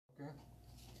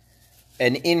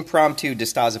an impromptu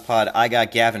DeStasapod. I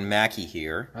got Gavin Mackie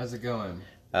here. How's it going?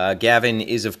 Gavin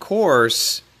is, of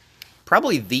course,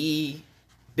 probably the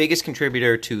biggest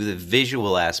contributor to the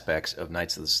visual aspects of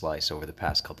Knights of the Slice over the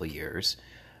past couple of years.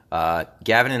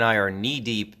 Gavin and I are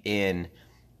knee-deep in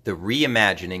the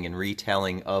reimagining and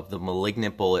retelling of the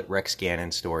Malignant Bullet Rex Gannon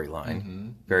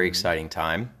storyline. Very exciting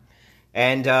time.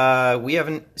 And we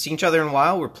haven't seen each other in a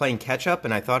while. We're playing catch-up,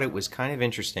 and I thought it was kind of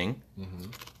interesting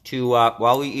to,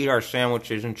 while we eat our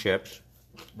sandwiches and chips...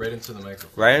 Right into the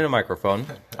microphone. Right into the microphone,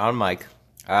 on mic,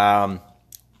 to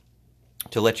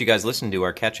let you guys listen to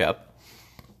our catch-up.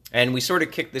 And we sort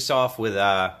of kicked this off with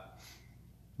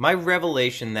my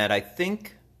revelation that I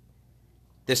think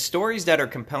the stories that are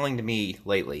compelling to me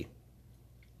lately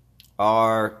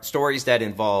are stories that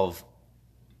involve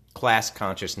class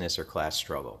consciousness or class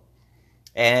struggle.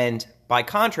 And by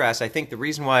contrast, I think the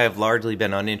reason why I've largely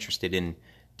been uninterested in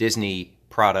Disney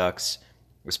products,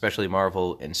 especially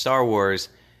Marvel and Star Wars,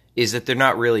 is that they're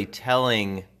not really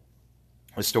telling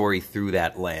a story through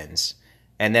that lens.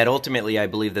 And that ultimately, I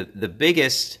believe that the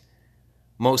biggest,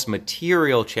 most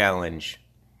material challenge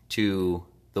to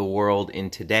the world in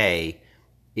today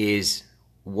is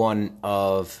one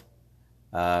of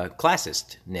classism?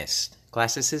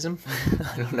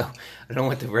 I don't know. I don't know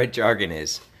what the right jargon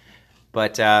is.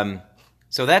 But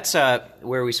so that's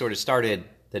where we sort of started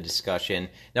the discussion.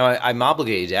 Now, I'm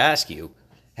obligated to ask you,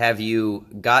 have you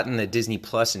gotten the Disney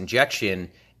Plus injection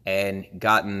and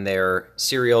gotten their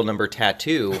serial number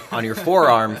tattoo on your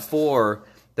forearm for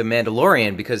The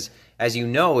Mandalorian? Because, as you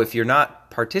know, if you're not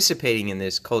participating in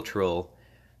this cultural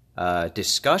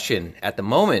discussion at the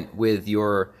moment with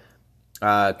your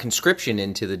conscription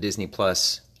into the Disney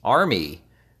Plus army,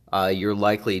 you're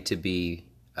likely to be,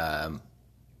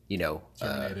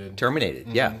 terminated.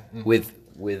 Yeah, with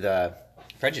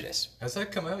prejudice. Has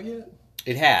that come out yet?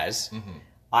 It has.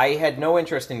 I had no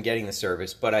interest in getting the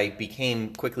service, but I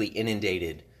became quickly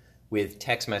inundated with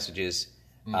text messages.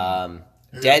 Have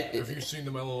you seen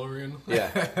The Mandalorian?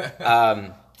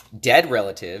 Yeah. Dead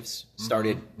relatives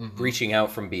started reaching out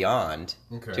from beyond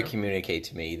to communicate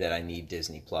to me that I need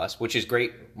Disney Plus, which is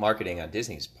great marketing on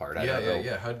Disney's part.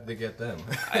 Yeah. How did they get them?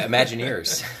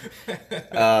 Imagineers.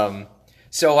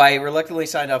 So I reluctantly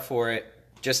signed up for it,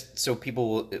 just so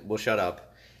people will shut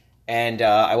up. And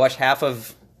I watched half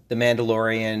of The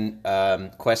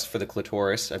Mandalorian, Quest for the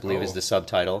Clitoris, I believe is the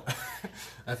subtitle.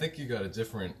 I think you got a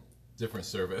different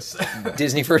service.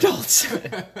 Disney for adults.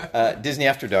 Disney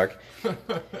After Dark.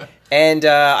 And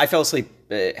I fell asleep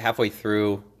halfway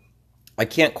through. I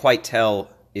can't quite tell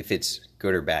if it's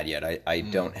good or bad yet. I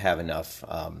don't have enough.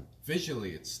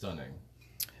 Visually, it's stunning.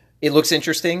 It looks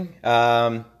interesting.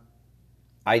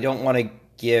 I don't want to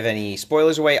give any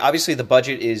spoilers away. Obviously, the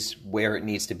budget is where it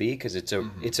needs to be because it's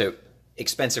a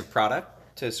expensive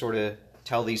product to sort of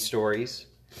tell these stories.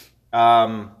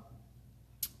 But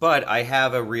I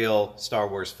have a real Star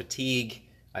Wars fatigue.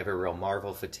 I have a real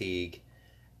Marvel fatigue.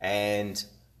 And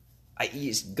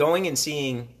going and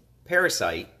seeing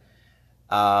Parasite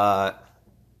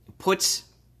puts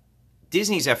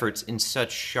Disney's efforts in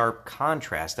such sharp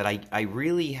contrast that I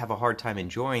really have a hard time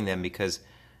enjoying them because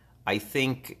I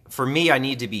think, for me, I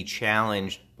need to be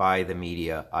challenged by the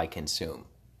media I consume.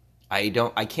 I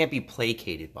can't be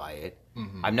placated by it.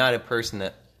 I'm not a person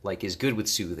that is good with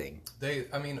soothing.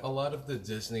 A lot of the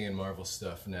Disney and Marvel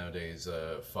stuff nowadays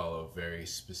follow a very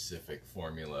specific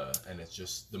formula, and it's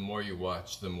just the more you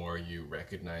watch, the more you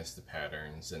recognize the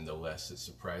patterns, and the less it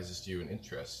surprises you and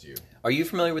interests you. Are you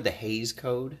familiar with the Hays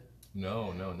Code?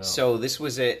 No. So this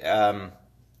was in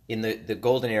the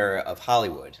golden era of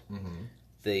Hollywood.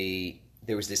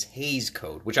 There was this Hays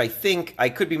Code, which I think, I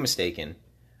could be mistaken,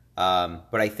 but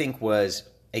I think was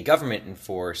a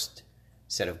government-enforced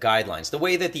set of guidelines. The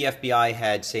way that the FBI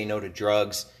had Say No to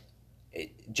Drugs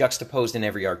juxtaposed in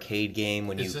every arcade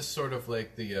game. Is this sort of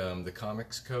like the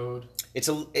comics code?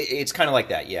 It's kind of like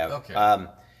that, yeah. Okay.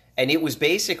 And it was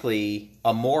basically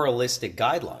a moralistic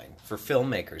guideline for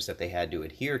filmmakers that they had to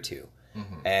adhere to.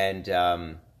 And,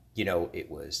 it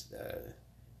was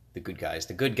the good guy's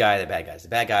the good guy, the bad guy's the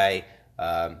bad guy.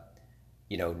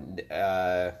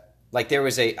 There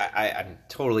was I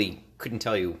totally couldn't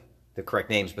tell you the correct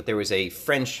names, but there was a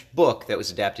French book that was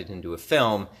adapted into a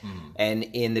film, and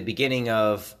in the beginning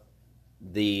of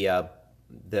the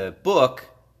book,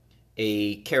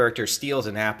 a character steals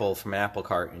an apple from an apple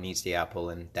cart and eats the apple,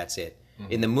 and that's it.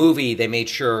 In the movie, they made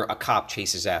sure a cop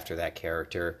chases after that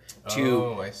character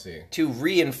to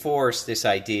reinforce this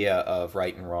idea of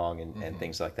right and wrong and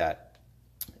things like that.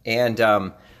 And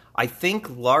I think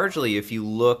largely, if you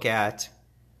look at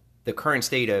the current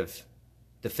state of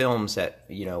the films that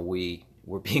we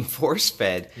were being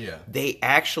force-fed, Yeah. they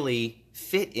actually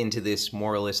fit into this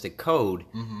moralistic code,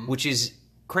 which is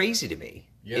crazy to me.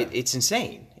 Yeah. It's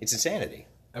insane. It's insanity.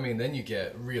 I mean, then you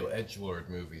get real edgelord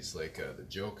movies like The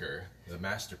Joker, the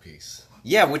masterpiece.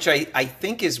 Yeah, which I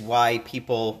think is why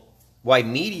the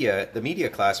media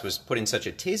class was put in such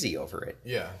a tizzy over it.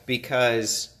 Yeah.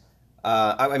 Because,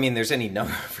 I mean, there's any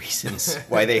number of reasons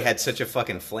why they had such a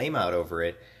fucking flame out over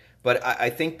it. But I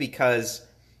think because,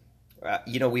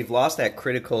 we've lost that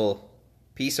critical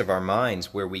piece of our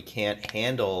minds where we can't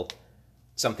handle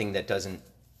something that doesn't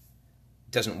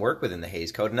work within the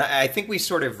Hays Code. And I think we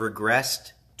sort of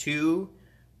regressed to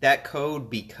that code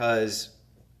because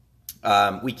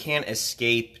we can't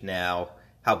escape now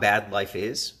how bad life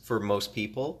is for most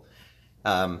people.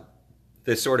 The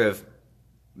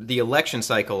election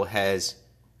cycle has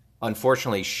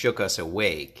unfortunately shook us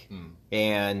awake,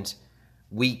 and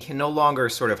we can no longer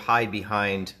sort of hide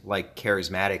behind like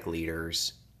charismatic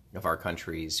leaders of our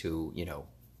countries who,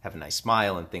 have a nice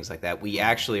smile and things like that. We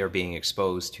actually are being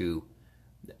exposed to,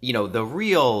 the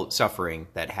real suffering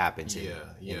that happens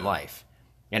in life.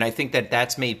 And I think that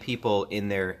that's made people in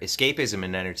their escapism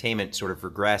and entertainment sort of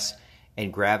regress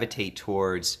and gravitate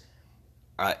towards,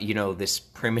 this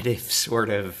primitive sort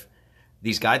of,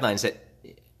 these guidelines that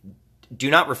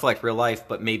do not reflect real life,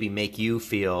 but maybe make you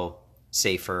feel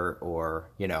safer or,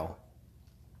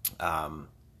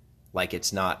 like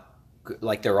it's not,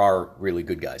 like there are really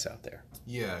good guys out there.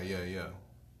 Yeah.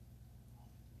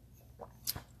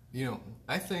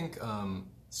 I think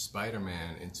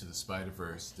Spider-Man Into the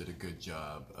Spider-Verse did a good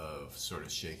job of sort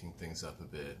of shaking things up a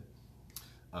bit.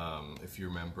 If you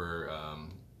remember,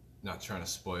 not trying to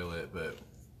spoil it, but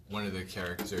one of the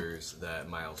characters that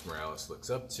Miles Morales looks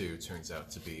up to turns out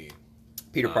to be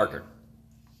Peter Parker.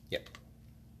 Yep.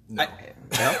 No.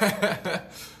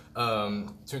 No?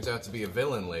 Turns out to be a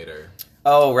villain later.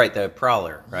 Oh, right, the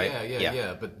Prowler, right?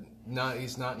 Yeah. But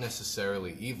he's not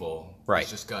necessarily evil. Right.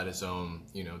 He's just got his own,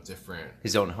 different...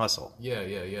 His own hustle. Yeah.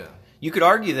 You could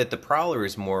argue that the Prowler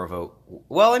is more of a...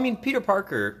 Well, I mean, Peter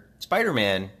Parker,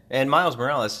 Spider-Man, and Miles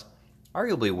Morales,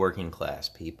 arguably working class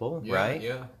people, right?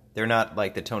 Yeah. They're not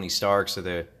like the Tony Starks or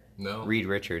the No. Reed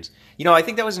Richards. I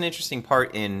think that was an interesting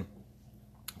part in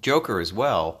Joker as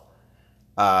well.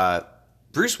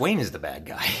 Bruce Wayne is the bad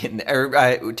guy.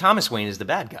 or Thomas Wayne is the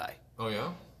bad guy. Oh,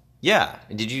 yeah? Yeah.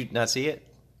 Did you not see it?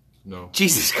 No.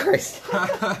 Jesus Christ.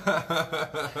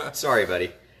 Sorry,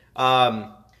 buddy.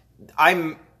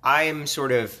 I'm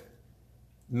sort of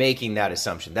making that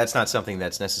assumption. That's not something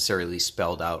that's necessarily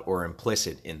spelled out or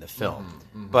implicit in the film.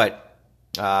 But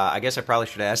I guess I probably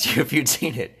should ask you if you'd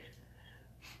seen it.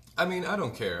 I mean, I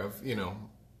don't care.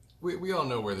 We all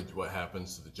know what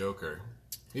happens to the Joker.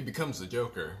 He becomes the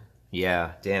Joker.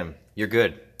 Yeah, damn. You're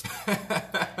good.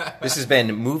 This has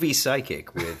been Movie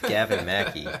Psychic with Gavin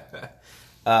Mackie.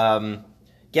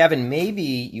 Gavin, maybe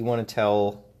you want to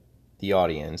tell the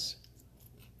audience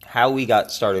how we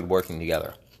got started working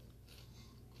together.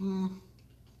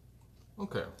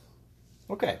 Okay.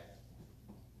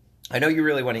 I know you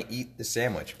really want to eat the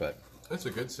sandwich, but... That's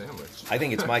a good sandwich. I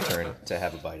think it's my turn to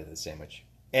have a bite of the sandwich.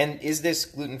 And is this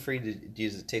gluten-free?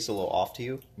 Does it taste a little off to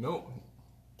you? No.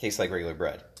 Tastes like regular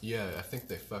bread. Yeah, I think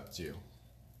they fucked you.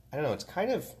 I don't know. It's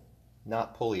kind of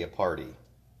not pulley a party.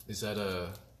 Is that a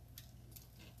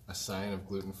sign of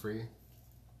gluten-free?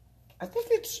 I think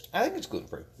it's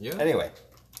gluten-free. Yeah? Anyway.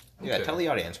 Yeah, Okay. tell the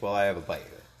audience while I have a bite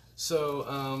here.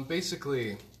 So,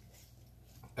 basically,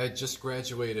 I just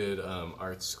graduated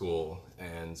art school,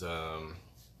 and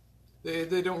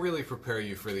they don't really prepare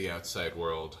you for the outside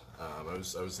world. I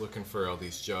was looking for all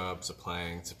these jobs,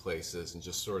 applying to places, and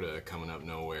just sort of coming up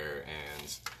nowhere,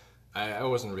 and I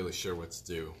wasn't really sure what to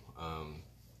do.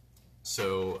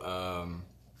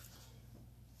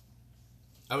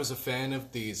 I was a fan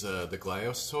of these the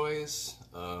Glyos toys.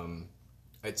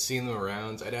 I'd seen them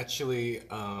around. I'd actually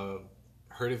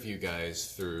heard of you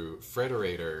guys through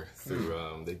Frederator.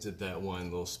 They did that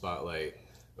one little spotlight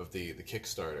of the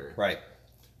Kickstarter. Right.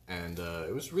 And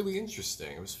it was really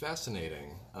interesting. It was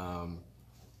fascinating.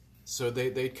 So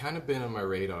they'd kind of been on my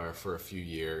radar for a few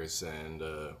years, and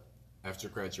after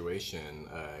graduation,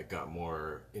 I got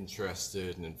more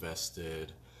interested and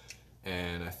invested.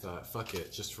 And I thought, fuck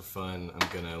it, just for fun, I'm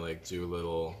gonna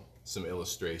do some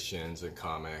illustrations and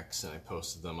comics, and I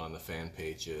posted them on the fan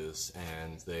pages,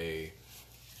 and they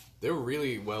were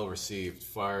really well received,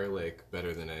 far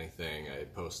better than anything I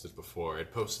had posted before.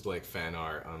 I'd posted fan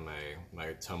art on my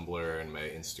Tumblr and my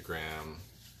Instagram,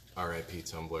 RIP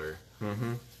Tumblr.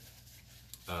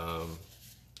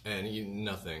 And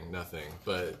nothing.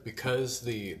 But because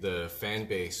the fan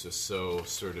base was so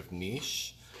sort of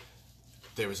niche,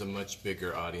 there was a much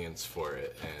bigger audience for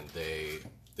it, and they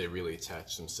really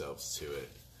attached themselves to it.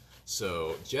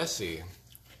 So Jesse,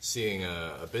 seeing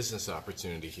a business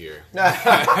opportunity here,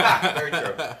 Very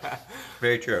true.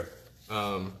 Very true.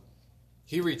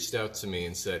 he reached out to me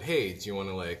and said, "Hey, do you want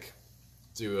to like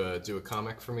do a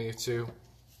comic for me too?"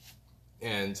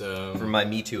 And From my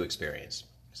Me Too experience.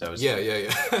 So I was, yeah.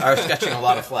 I was catching a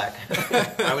lot of flack.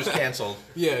 I was canceled.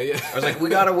 Yeah. I was like, we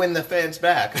got to win the fans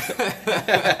back.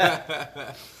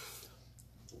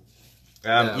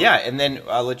 Yeah, and then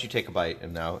I'll let you take a bite,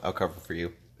 and I'll cover for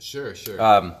you. Sure.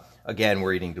 Again,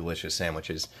 we're eating delicious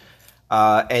sandwiches.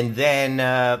 And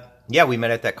then, we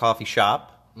met at that coffee shop.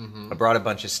 Mm-hmm. I brought a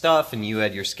bunch of stuff, and you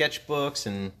had your sketchbooks,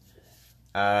 and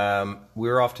we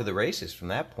were off to the races from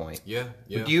that point. Yeah.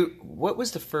 What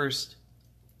was the first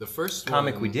first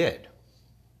comic one, we did?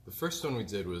 The first one we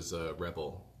did was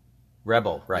Rebel.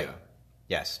 Rebel, right. Yeah.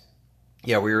 Yes.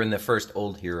 Yeah, we were in the first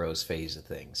old heroes phase of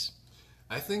things.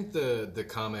 I think the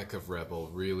comic of Rebel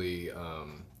really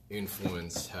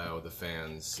influenced how the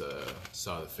fans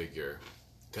saw the figure,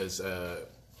 because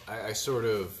I sort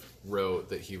of wrote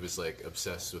that he was like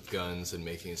obsessed with guns and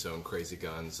making his own crazy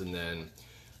guns, and then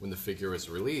when the figure was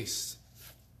released,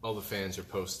 all the fans are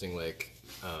posting like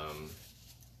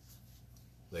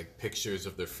pictures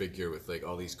of their figure with like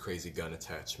all these crazy gun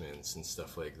attachments and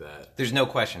stuff like that. There's no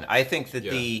question. I think that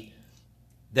the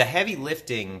heavy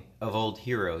lifting of old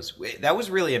heroes, that was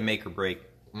really a make or break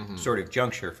sort of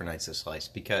juncture for Knights of Slice,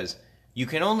 because you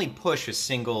can only push a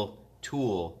single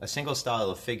tool, a single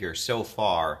style of figure so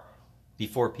far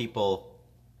before people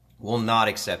will not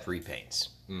accept repaints.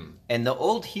 And the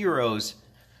old heroes,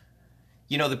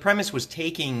 the premise was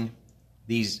taking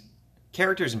these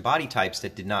characters and body types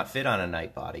that did not fit on a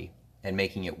knight body and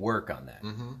making it work on that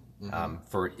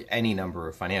for any number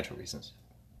of financial reasons.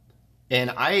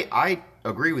 And I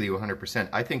agree with you 100%.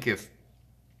 I think if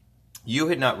you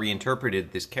had not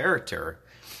reinterpreted this character,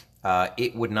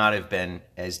 it would not have been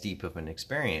as deep of an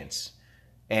experience.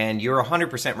 And you're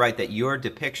 100% right that your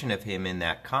depiction of him in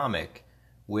that comic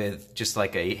with just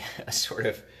like a sort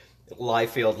of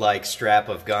Liefeld-like strap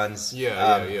of guns.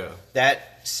 Yeah.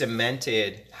 That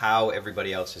cemented how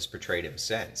everybody else has portrayed him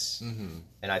since. Mm-hmm.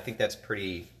 And I think that's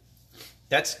pretty...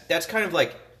 That's kind of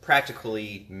like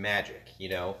practically magic,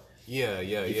 Yeah.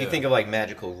 If you think of like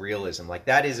magical realism, like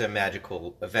that is a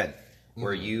magical event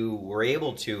where you were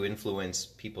able to influence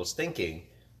people's thinking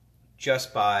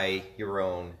just by your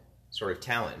own sort of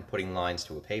talent and putting lines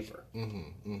to a paper.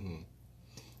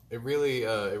 It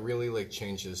really like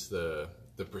changes the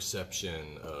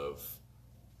perception of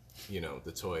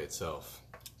the toy itself.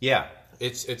 Yeah,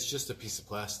 it's just a piece of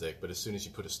plastic, but as soon as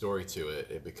you put a story to it,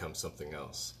 it becomes something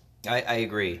else. I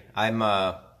agree. I'm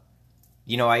I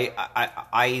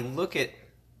look at,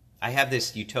 I have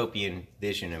this utopian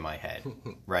vision in my head,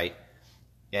 right?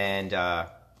 And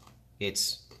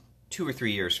it's 2 or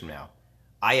 3 years from now.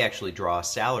 I actually draw a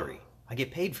salary. I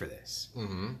get paid for this.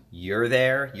 Mm-hmm. You're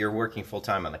there. You're working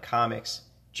full-time on the comics.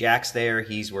 Jack's there.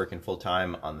 He's working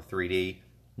full-time on the 3D.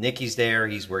 Nikki's there.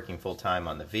 He's working full-time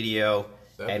on the video.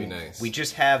 That'd be nice. We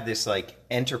just have this like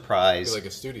enterprise. Like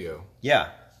a studio.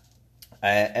 Yeah.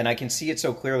 And I can see it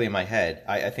so clearly in my head.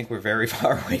 I think we're very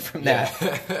far away from that.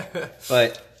 Yeah.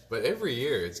 But every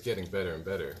year it's getting better and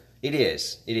better. It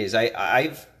is.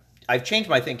 I've changed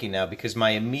my thinking now, because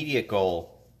my immediate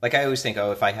goal, like I always think,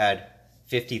 if I had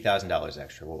 $50,000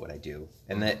 extra, what would I do?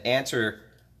 And the answer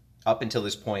up until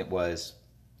this point was,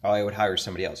 I would hire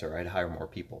somebody else, or I'd hire more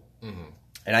people. Mm-hmm.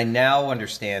 And I now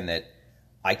understand that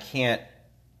I can't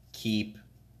keep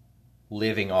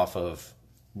living off of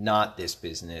not this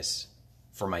business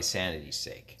for my sanity's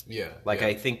sake. Yeah.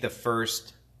 I think the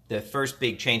first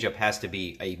big change up has to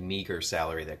be a meager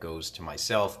salary that goes to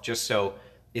myself, just so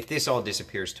if this all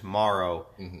disappears tomorrow,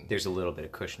 there's a little bit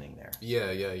of cushioning there.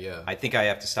 Yeah. I think I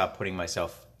have to stop putting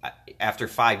myself, after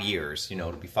 5 years,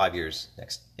 it'll be 5 years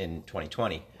next in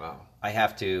 2020. Wow. I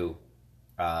have to,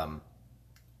 I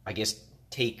guess,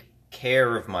 take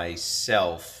care of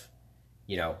myself.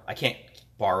 I can't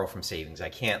borrow from savings. I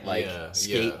can't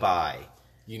skate by.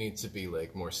 You need to be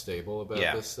like more stable about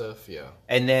this stuff. Yeah.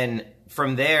 And then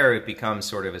from there, it becomes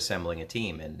sort of assembling a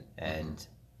team and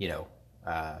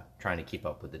trying to keep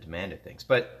up with the demand of things.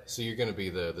 But so you're going to be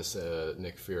this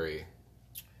Nick Fury.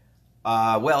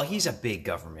 Well, he's a big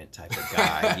government type of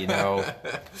guy,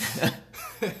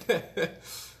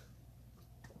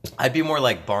 I'd be more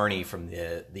like Barney from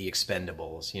the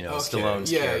Expendables,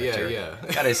 Stallone's character. Yeah.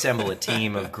 Got to assemble a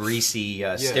team of greasy,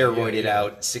 steroided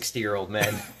out 60-year-old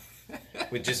men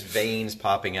with just veins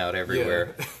popping out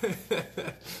everywhere.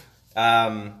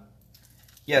 So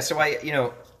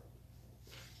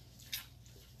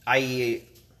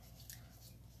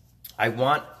I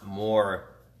want more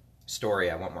story.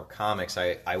 I want more comics.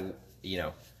 You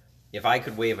know, if I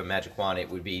could wave a magic wand, it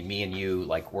would be me and you,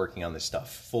 like, working on this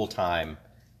stuff full time,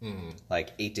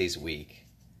 like 8 days a week,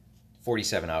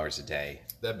 47 hours a day.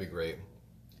 That'd be great.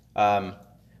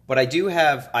 But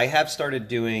I have started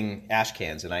doing ash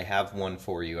cans, and I have one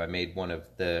for you. I made one of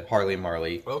the Harley and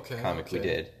Marley comic we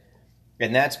did.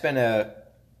 And that's been a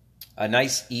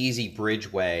nice, easy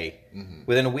bridge way.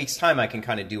 Within a week's time, I can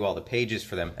kind of do all the pages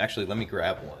for them. Actually, let me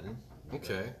grab one.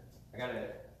 Okay.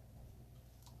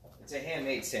 It's a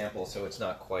handmade sample, so it's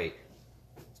not quite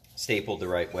stapled the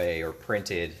right way or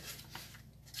printed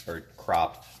or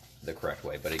cropped the correct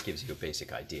way, but it gives you a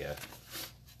basic idea.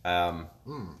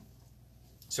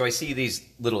 So I see these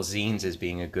little zines as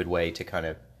being a good way to kind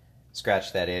of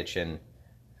scratch that itch. And,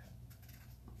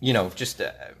 you know, just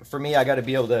for me, I got to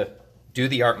be able to do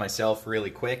the art myself really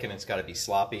quick, and it's got to be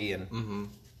sloppy and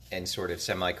sort of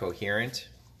semi-coherent.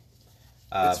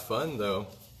 It's fun, though.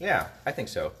 Yeah, I think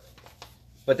so.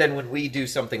 But then when we do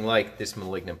something like this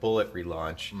Malignant Bullet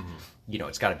relaunch, you know,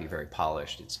 it's got to be very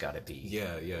polished. It's got to be...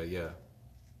 Yeah.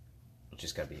 It's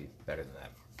just got to be better than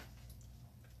that.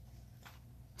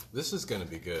 This is going to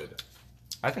be good.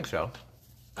 I think so.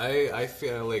 I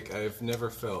feel like I've never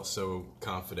felt so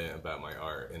confident about my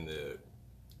art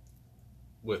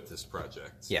with this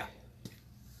project. Yeah.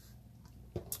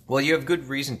 Well, you have good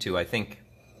reason to. I think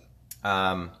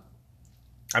I'm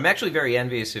actually very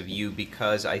envious of you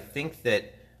because I think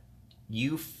that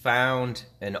you found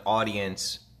an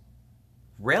audience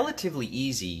relatively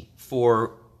easy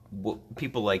for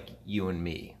people like you and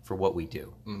me, for what we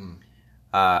do.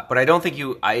 But I don't think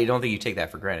you take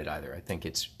that for granted either. I think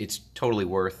it's totally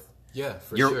worth. Yeah,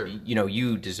 for sure. You know,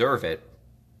 you deserve it.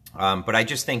 But I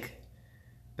just think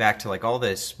back to like all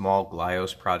the small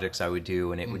Glyos projects I would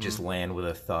do, and it would just land with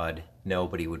a thud.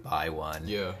 Nobody would buy one.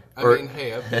 Yeah, I mean,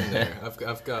 hey, I've been there.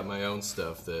 I've got my own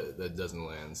stuff that doesn't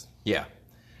land. Yeah.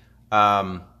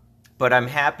 But I'm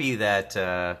happy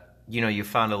that you know, you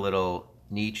found a little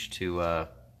niche to.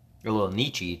 A little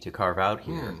niche to carve out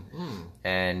here,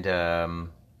 and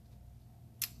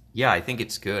yeah, I think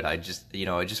it's good. I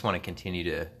just want to continue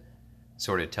to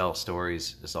sort of tell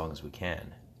stories as long as we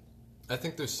can. I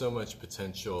think there's so much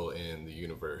potential in the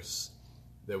universe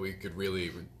that we could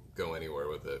really go anywhere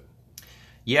with it.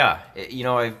 Yeah, you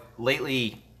know,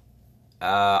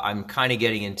 I'm kind of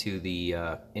getting into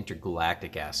the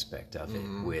intergalactic aspect of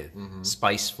it with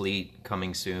Spice Fleet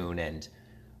coming soon, and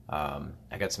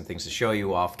I got some things to show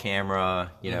you off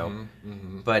camera, you know.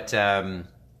 But,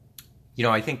 you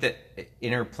know, I think that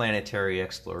interplanetary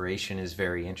exploration is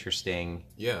very interesting.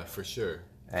 Yeah, for sure.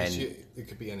 And it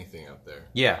could be anything out there.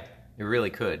 Yeah, it really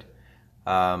could.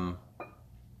 And,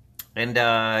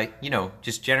 you know,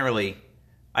 just generally,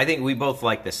 I think we both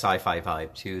like the sci-fi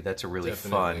vibe, too. That's a really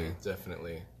fun...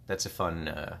 Definitely. That's a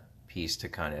fun piece to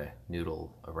kind of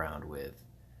noodle around with.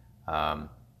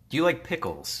 Do you like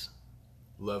pickles?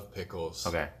 Love pickles.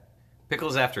 Okay.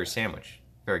 Pickles after a sandwich.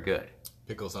 Very good.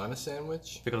 Pickles on a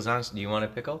sandwich? Pickles on... Do you want a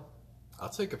pickle? I'll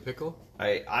take a pickle.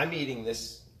 I'm eating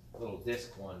this little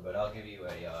disc one, but I'll give you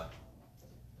a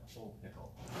full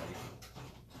pickle.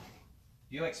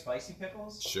 Do you like spicy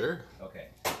pickles? Sure. Okay.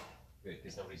 Good,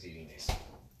 because nobody's eating these.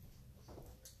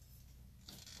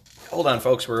 Hold on,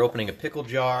 folks. We're opening a pickle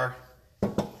jar.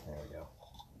 There we go.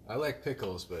 I like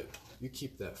pickles, but you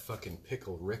keep that fucking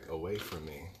pickle Rick away from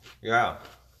me. Yeah.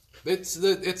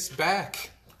 It's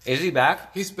back. Is he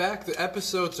back? He's back. The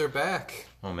episodes are back.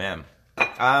 Oh, man.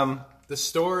 The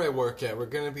store I work at, we're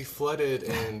going to be flooded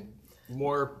in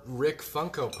more Rick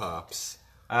Funko Pops.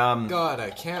 God,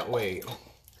 I can't wait.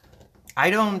 I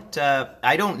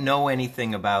don't know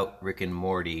anything about Rick and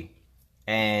Morty,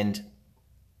 and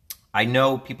I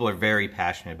know people are very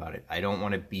passionate about it. I don't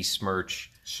want to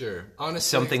besmirch honestly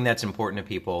something that's important to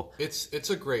people. It's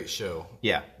a great show.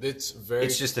 Yeah, it's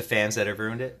just the fans that have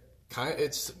ruined it.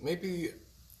 It's maybe,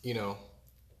 you know,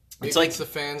 maybe it's like it's the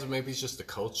fans, maybe it's just the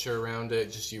culture around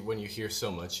it. Just when you hear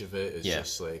so much of it, it's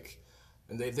just like,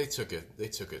 and they took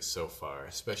it so far,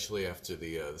 especially after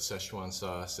the Szechuan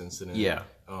sauce incident. Yeah.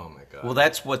 Oh my god. Well,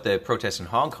 that's what the protests in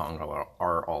Hong Kong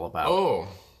are all about. Oh.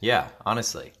 Yeah,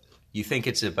 honestly, you think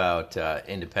it's about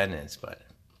independence, but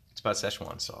it's about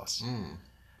Szechuan sauce.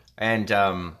 And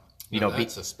you know,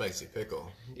 that's a spicy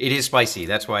pickle. It is spicy.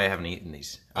 That's why I haven't eaten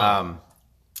these.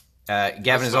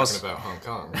 Gavin is also talking about Hong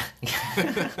Kong.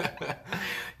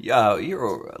 Yeah,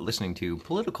 you're listening to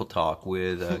Political Talk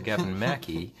with Gavin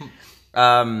Mackie.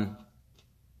 You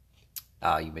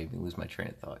made me lose my train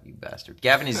of thought, you bastard.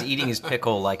 Gavin is eating his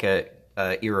pickle like a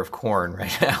ear of corn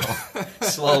right now,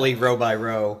 slowly, row by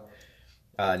row,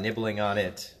 nibbling on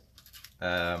it.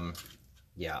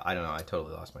 Yeah, I don't know. I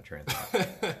totally lost my train of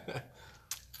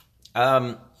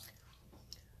thought.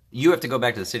 You have to go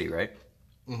back to the city, right?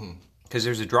 Mm-hmm. Because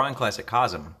there's a drawing class at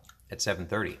Cosm at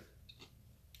 7:30.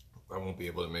 I won't be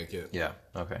able to make it. Yeah.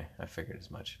 Okay. I figured as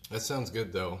much. That sounds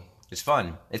good, though. It's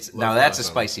fun. Now that's a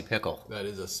spicy pickle. That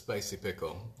is a spicy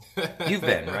pickle. You've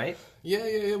been, right?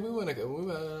 Yeah. We went. I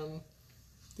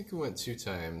think we went 2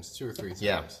 times, 2 or 3 times.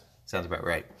 Yeah. Sounds about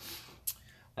right.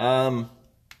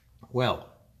 Well,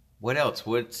 what else?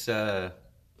 What's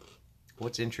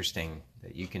interesting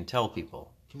that you can tell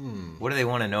people? What do they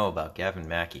want to know about Gavin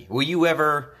Mackie? Will you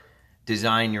ever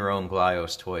design your own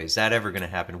Glyos toy? Is that ever going to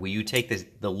happen? Will you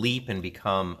take the leap and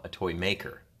become a toy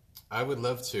maker? I would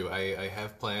love to. I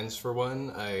have plans for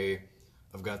one.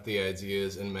 I've got the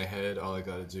ideas in my head. All I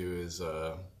got to do is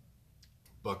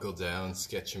buckle down,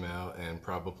 sketch them out, and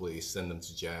probably send them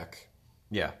to Jack.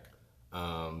 Yeah.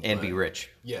 And be rich.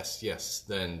 Yes.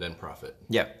 Then profit.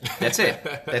 Yeah, that's it.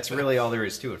 That's really all there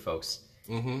is to it, folks.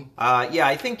 Mm-hmm. Yeah,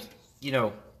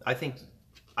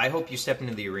 I hope you step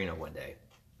into the arena one day.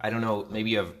 I don't know,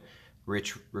 maybe you have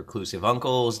rich, reclusive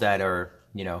uncles that are,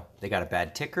 they got a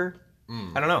bad ticker.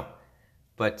 I don't know.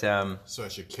 But, so I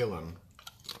should kill him.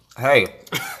 Hey,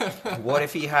 what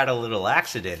if he had a little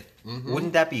accident? Mm-hmm.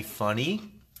 Wouldn't that be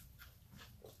funny?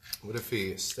 What if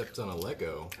he stepped on a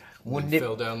Lego and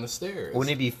fell down the stairs?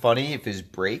 Wouldn't it be funny if his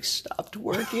brakes stopped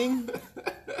working?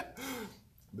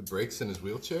 The brakes in his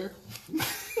wheelchair?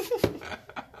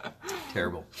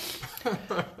 Terrible.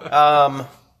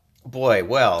 Boy,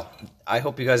 well, I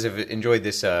hope you guys have enjoyed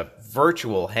this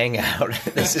virtual hangout.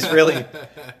 This is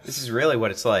really what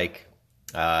it's like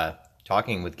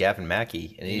talking with Gavin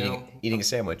Mackie and eating a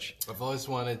sandwich. I've always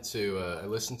wanted to. I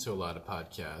listen to a lot of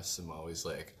podcasts. I'm always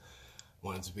like,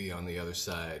 wanted to be on the other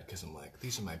side because I'm like,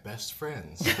 these are my best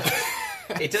friends.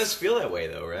 It does feel that way,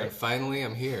 though, right? And finally,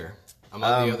 I'm here. I'm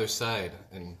on the other side,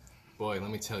 and boy, let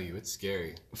me tell you, it's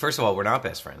scary. First of all, we're not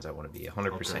best friends. I want to be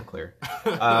 100% clear.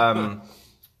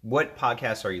 What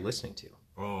podcasts are you listening to?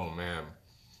 Oh, man.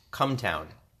 Cumtown.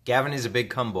 Gavin is a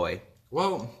big cum boy.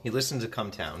 Well, he listens to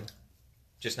Cumtown,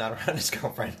 just not around his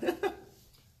girlfriend.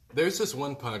 There's this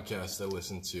one podcast I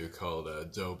listen to called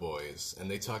Doughboys,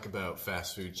 and they talk about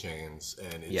fast food chains,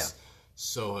 and it's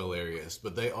so hilarious.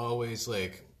 But they always,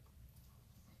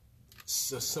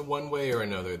 so one way or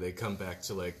another, they come back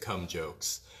to, cum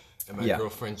jokes. And my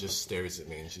girlfriend just stares at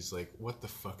me, and she's like, what the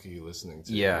fuck are you listening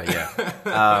to?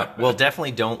 Yeah. Well,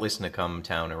 definitely don't listen to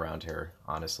Cumtown around her,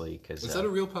 honestly. Cause, is that a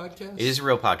real podcast? It is a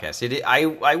real podcast.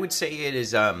 I would say it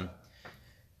is...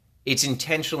 it's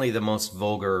intentionally the most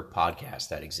vulgar podcast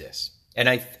that exists. And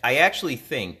I actually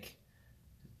think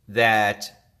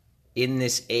that in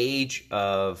this age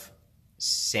of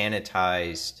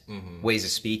sanitized ways of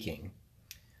speaking,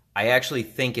 I actually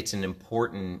think it's an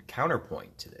important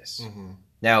counterpoint to this. Mm-hmm.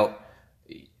 Now,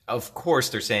 of course,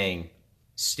 they're saying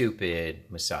stupid,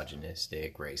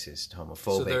 misogynistic, racist,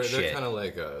 homophobic shit. So they're kind of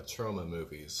like trauma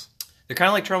movies. They're kind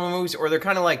of like trauma movies, or they're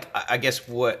kind of like, I guess,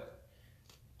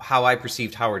 how I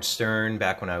perceived Howard Stern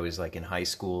back when I was in high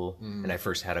school and I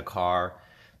first had a car.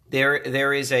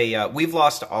 There is a we've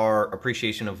lost our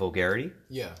appreciation of vulgarity.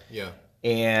 Yeah.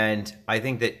 And I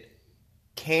think that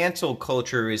cancel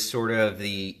culture is sort of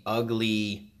the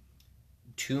ugly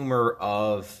tumor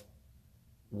of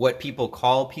what people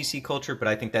call PC culture, but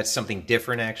I think that's something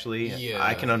different, actually. Yeah,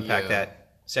 I can unpack that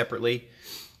separately.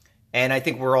 And I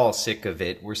think we're all sick of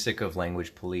it. We're sick of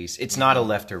language police. It's not a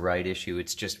left or right issue.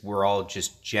 It's just we're all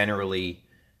just generally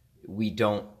we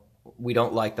don't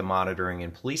like the monitoring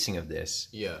and policing of this.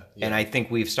 Yeah. And I think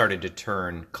we've started to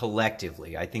turn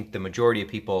collectively. I think the majority of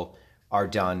people are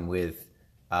done with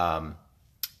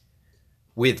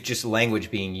just language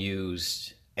being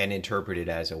used and interpreted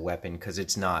as a weapon, because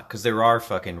it's not. Because there are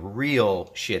fucking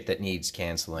real shit that needs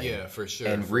canceling. Yeah, for sure.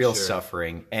 And real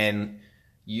suffering. And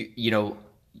you know.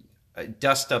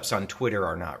 Dust-ups on Twitter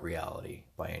are not reality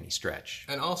by any stretch.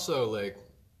 And also,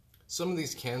 some of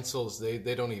these cancels, they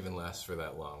don't even last for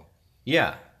that long.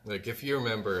 Yeah. If you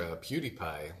remember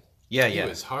PewDiePie, he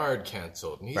was hard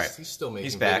canceled. And he's still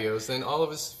making videos. And all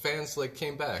of his fans,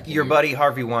 came back. Your buddy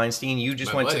Harvey Weinstein, you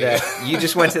just went to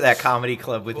that comedy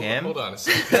club with him. Hold on a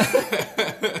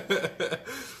second.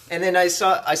 And then I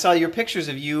saw your pictures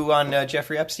of you on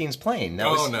Jeffrey Epstein's plane.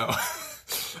 No.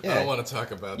 Yeah. I don't want to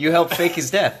talk about that. You helped fake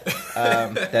his death.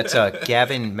 That's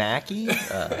Gavin Mackie.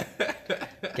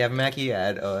 Gavin Mackie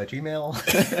at Gmail.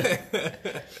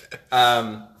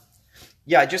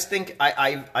 I just think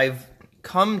I've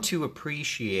come to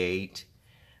appreciate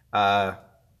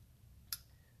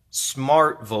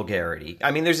smart vulgarity.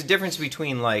 I mean, there's a difference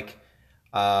between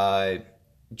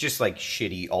just like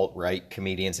shitty alt-right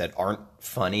comedians that aren't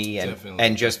funny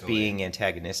and just definitely. being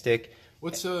antagonistic.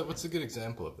 What's a good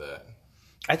example of that?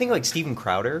 I think like Steven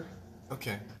Crowder.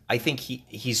 Okay. I think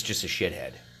he's just a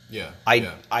shithead. Yeah.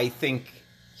 I think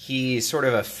he's sort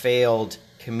of a failed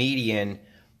comedian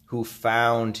who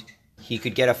found he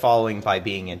could get a following by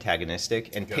being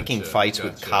antagonistic and picking fights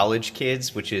with college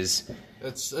kids, which is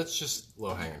that's just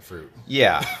low-hanging fruit.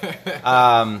 Yeah.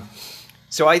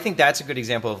 So I think that's a good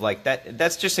example of like that.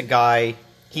 That's just a guy.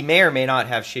 He may or may not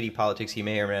have shitty politics. He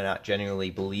may or may not genuinely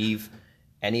believe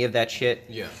any of that shit.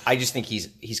 Yeah. I just think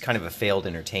he's kind of a failed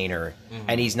entertainer,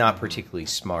 and he's not particularly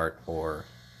smart, or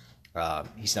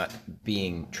he's not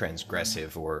being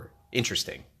transgressive or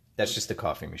interesting. That's just the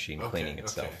coffee machine cleaning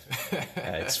itself.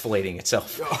 It's filleting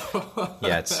itself.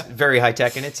 Yeah, it's very high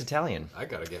tech, and it's Italian. I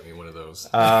gotta get me one of those.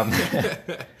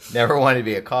 Never wanted to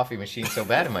be a coffee machine so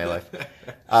bad in my life.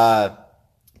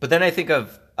 But then I think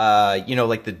of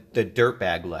like the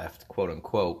dirtbag left, quote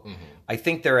unquote. I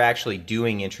think they're actually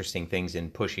doing interesting things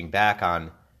in pushing back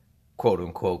on quote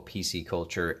unquote PC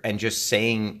culture and just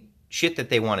saying shit that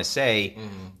they want to say,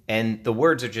 and the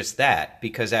words are just that,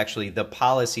 because actually the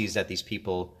policies that these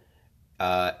people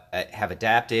have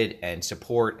adapted and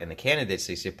support, and the candidates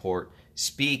they support,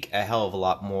 speak a hell of a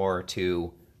lot more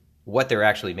to what they're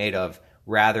actually made of,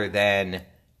 rather than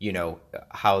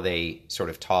how they sort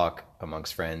of talk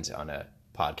amongst friends on a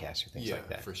podcast or things like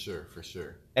that. For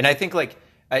sure. And I think like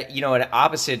an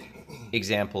opposite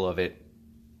example of it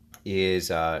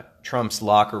is Trump's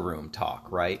locker room talk,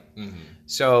 right?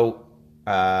 So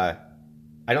I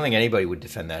don't think anybody would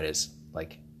defend that as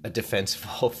like a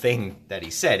defensible thing that he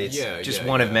said. It's just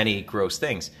one of many gross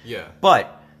things. Yeah.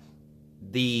 But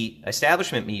the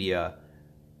establishment media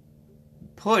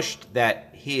pushed that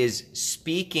his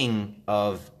speaking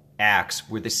of acts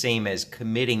were the same as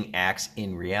committing acts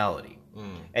in reality.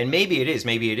 And maybe it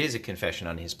is a confession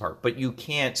on his part, but you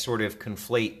can't sort of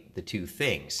conflate the two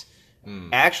things.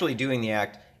 Actually doing the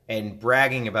act and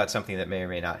bragging about something that may or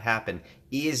may not happen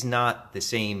is not the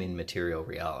same in material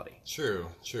reality. True.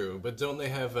 But don't they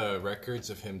have records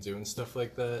of him doing stuff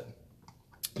like that?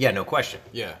 Yeah, no question.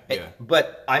 Yeah.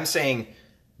 But I'm saying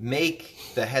make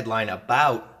the headline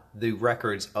about the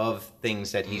records of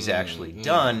things that he's actually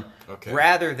done,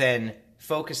 rather than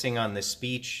focusing on the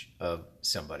speech of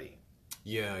somebody.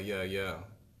 Yeah.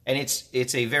 And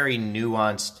it's a very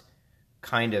nuanced,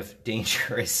 kind of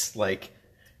dangerous, like,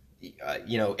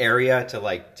 area to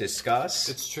like discuss.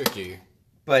 It's tricky.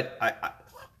 But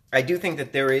I do think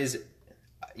that there is,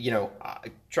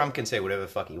 Trump can say whatever the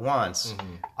fuck he wants.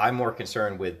 I'm more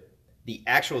concerned with the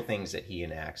actual things that he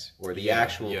enacts, or the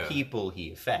actual people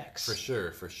he affects.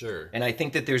 For sure. And I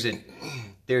think that there's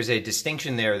a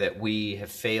distinction there that we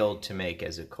have failed to make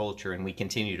as a culture, and we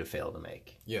continue to fail to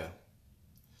make. Yeah.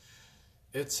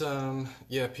 It's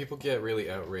people get really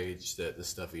outraged at the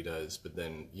stuff he does, but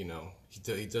then he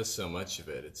does so much of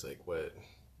it. It's like what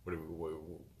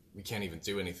we can't even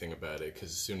do anything about it, because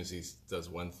as soon as he does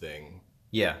one thing,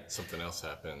 something else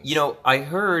happens.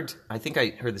 I think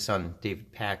I heard this on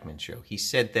David Pakman's show. He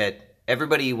said that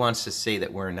everybody wants to say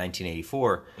that we're in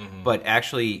 1984, but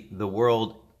actually the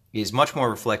world is much more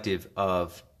reflective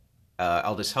of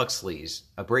Aldous Huxley's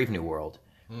A Brave New World,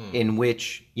 in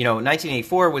which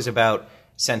 1984 was about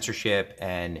censorship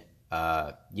and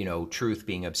truth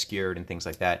being obscured and things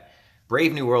like that.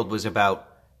 Brave New World was about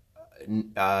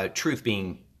truth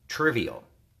being trivial.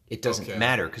 It doesn't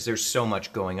matter because there's so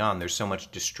much going on. There's so much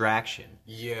distraction.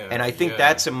 Yeah. And I think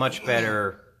that's a much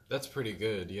better... That's pretty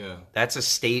good, yeah. That's a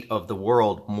state of the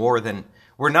world more than...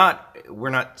 We're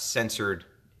not censored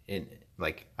in...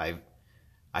 Like, I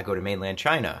go to mainland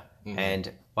China,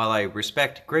 and while I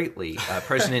respect greatly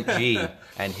President Xi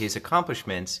and his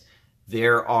accomplishments,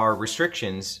 there are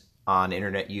restrictions on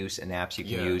internet use and apps you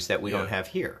can use that we don't have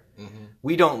here.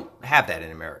 We don't have that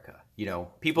in America.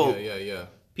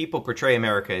 People portray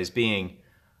America as being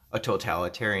a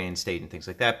totalitarian state and things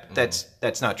like that. But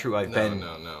that's not true. I've been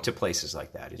to places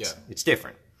like that. It's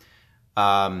different.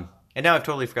 And now I've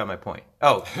totally forgot my point.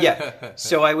 Oh, yeah.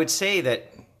 So I would say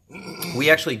that we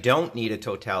actually don't need a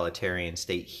totalitarian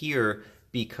state here,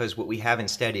 because what we have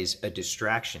instead is a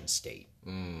distraction state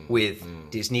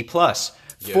with Disney Plus.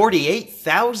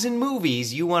 48,000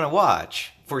 movies you want to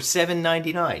watch for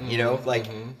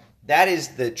 $7.99. That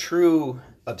is the true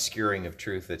obscuring of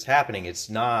truth that's happening. It's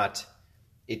not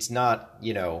the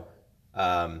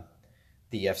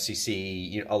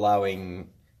FCC allowing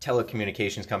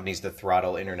telecommunications companies to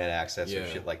throttle internet access or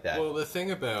shit like that. Well, the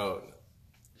thing about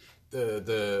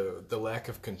the lack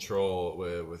of control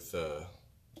with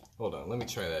hold on, let me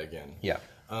try that again. Yeah.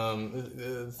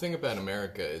 The thing about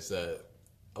America is that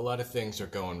a lot of things are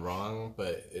going wrong,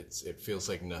 but it feels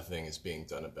like nothing is being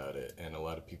done about it, and a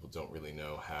lot of people don't really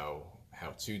know how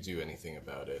to do anything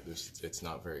about it. It's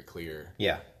not very clear.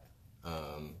 Yeah.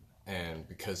 And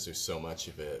because there's so much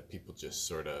of it, people just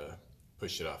sort of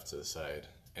push it off to the side.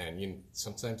 And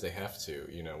sometimes they have to.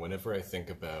 Whenever I think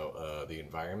about the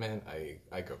environment,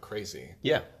 I go crazy.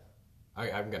 Yeah.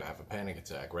 I'm going to have a panic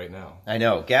attack right now. I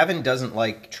know. Gavin doesn't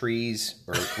like trees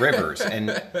or rivers, and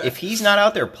if he's not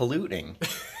out there polluting,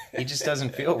 he just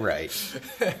doesn't feel right.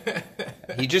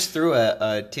 He just threw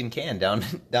a tin can down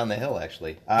the hill,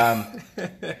 actually. But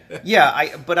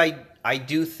I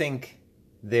do think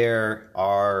there's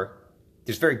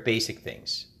very basic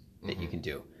things that you can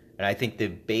do. And I think the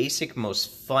basic,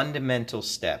 most fundamental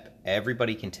step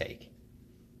everybody can take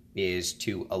is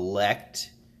to elect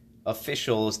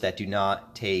officials that do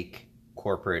not take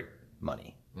corporate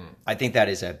money. I think that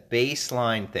is a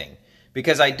baseline thing,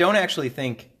 because I don't actually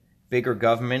think bigger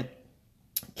government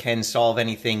can solve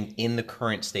anything in the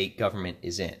current state government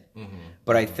is in.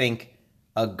 But I think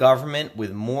a government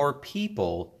with more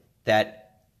people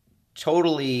that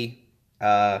totally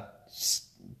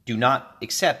do not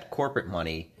accept corporate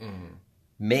money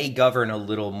may govern a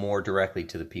little more directly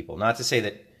to the people. Not to say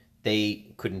that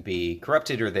they couldn't be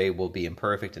corrupted or they will be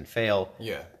imperfect and fail.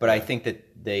 Yeah. But I think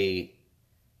that the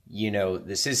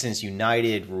Citizens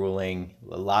United ruling,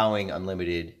 allowing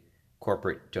unlimited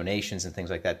corporate donations and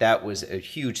things like that, that was a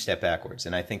huge step backwards.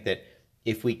 And I think that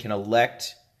if we can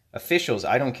elect officials,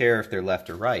 I don't care if they're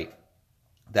left or right,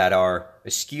 that are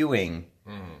eschewing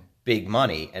big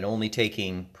money and only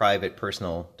taking private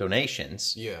personal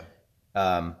donations,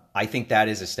 I think that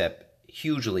is a step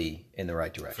hugely in the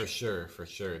right direction. For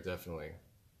sure, definitely.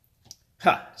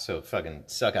 So fucking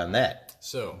suck on that.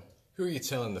 So, who are you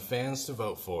telling the fans to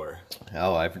vote for?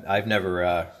 Oh, I've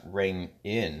never weighed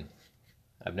in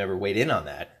on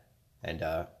that, and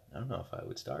I don't know if I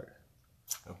would start.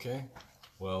 Okay.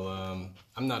 Well,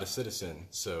 I'm not a citizen,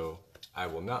 so I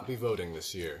will not be voting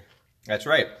this year. That's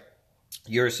right.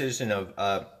 You're a citizen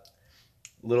of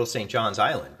Little St. John's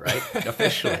Island, right?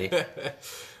 Officially.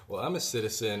 Well, I'm a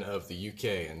citizen of the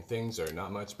UK, and things are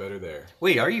not much better there.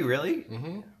 Wait, are you really?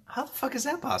 How the fuck is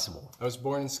that possible? I was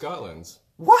born in Scotland.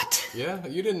 What? Yeah?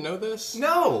 You didn't know this?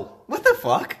 No. What the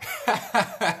fuck?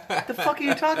 What the fuck are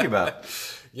you talking about?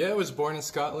 Yeah, I was born in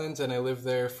Scotland, and I lived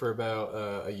there for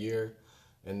about a year,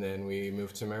 and then we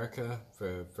moved to America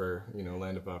for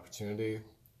land of opportunity.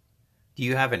 Do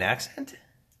you have an accent?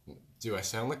 Do I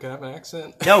sound like I have an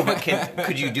accent? No, but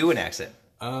could you do an accent?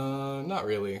 Not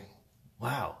really.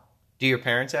 Wow. Do your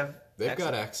parents have They've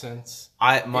got accents.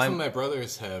 Even my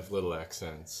brothers have little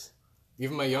accents.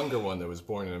 Even my younger one that was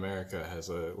born in America has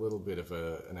a little bit of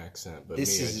an accent, but I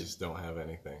just don't have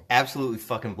anything. Absolutely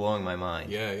fucking blowing my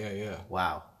mind. Yeah.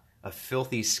 Wow. A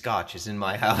filthy Scotch is in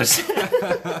my house.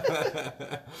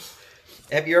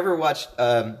 Have you ever watched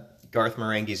Garth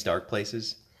Marenghi's Dark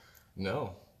Places?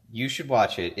 No. You should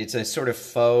watch it. It's a sort of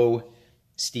faux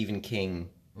Stephen King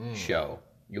show.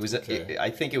 It was, I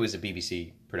think it was a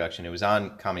BBC production. It was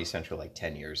on Comedy Central like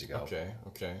 10 years ago.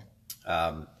 Okay.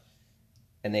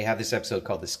 And they have this episode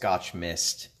called The Scotch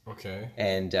Mist. Okay.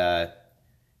 And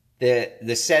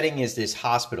the setting is this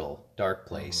hospital, dark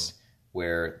place,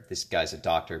 where this guy's a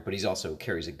doctor, but he's also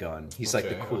carries a gun. He's like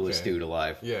the coolest dude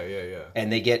alive. Yeah.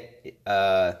 And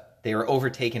they were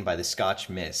overtaken by the Scotch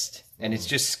mist. And it's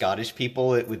just Scottish people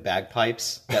with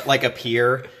bagpipes that like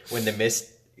appear when the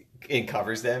mist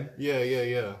covers them.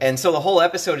 Yeah. And so the whole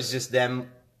episode is just them,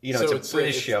 so it's a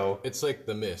British show. It's like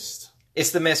The Mist.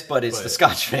 It's The Mist, but it's the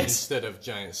Scotch mist. Instead of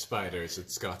giant spiders,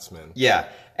 it's Scotsmen. Yeah.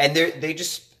 And they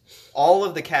just, all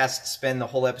of the cast spend the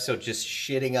whole episode just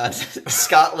shitting on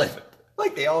Scotland.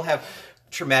 Like they all have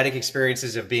traumatic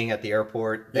experiences of being at the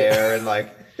airport there, and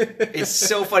like it's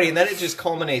so funny. And then it just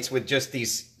culminates with just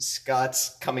these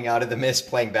Scots coming out of the mist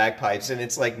playing bagpipes, and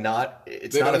it's like they not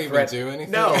don't a threat. Even do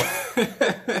anything. No.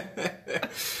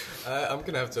 I'm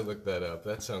gonna have to look that up.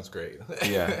 That sounds great.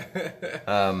 Yeah.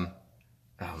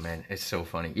 Oh man, it's so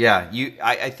funny. Yeah,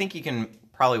 I think you can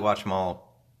probably watch them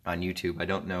all on YouTube. I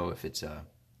don't know if it's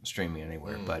streaming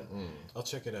anywhere, but I'll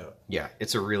check it out. Yeah,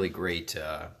 it's a really great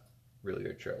show.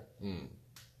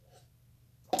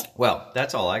 Well,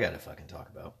 that's all I got to fucking talk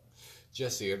about.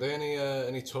 Jesse, are there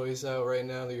any toys out right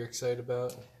now that you're excited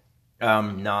about?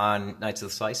 Non-Knights of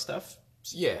the Slice stuff?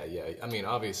 Yeah. I mean,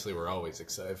 obviously, we're always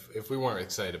excited. If we weren't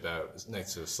excited about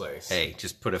Knights of the Slice. Hey,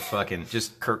 just put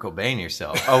just Kurt Cobain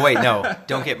yourself. Oh, wait, no.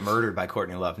 Don't get murdered by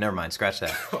Courtney Love. Never mind. Scratch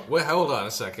that. Wait, hold on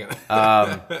a second.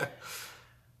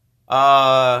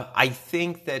 I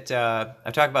think that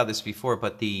I've talked about this before,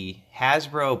 but the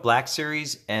Hasbro Black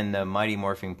Series and the Mighty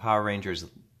Morphin Power Rangers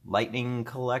Lightning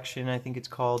Collection, I think it's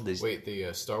called. Wait,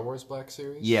 the Star Wars Black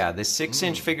Series? Yeah, the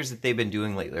 6-inch figures that they've been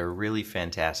doing lately are really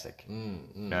fantastic.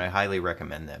 And I highly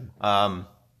recommend them.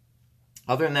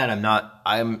 Other than that,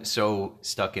 I'm so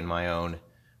stuck in my own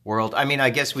world. I mean,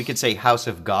 I guess we could say House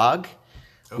of Gog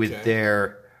with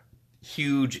their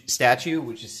huge statue,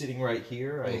 which is sitting right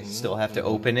here. I still have to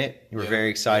open it. We're very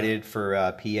excited for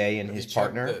PA and his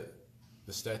partner.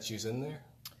 The statue's in there?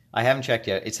 I haven't checked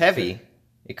yet. It's heavy.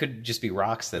 It could just be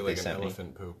rocks that they sent me.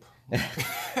 Elephant poop.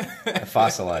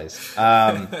 Fossilized.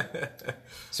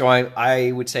 So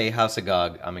I would say House of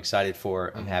Gog. I'm excited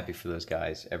for. I'm happy for those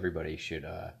guys. Everybody should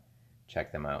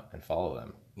check them out and follow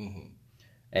them.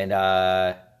 And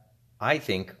I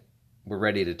think we're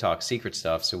ready to talk secret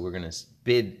stuff, so we're going to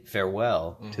bid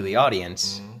farewell to the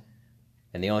audience.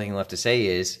 And the only thing left to say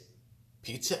is...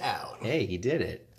 Pizza out. Hey, he did it.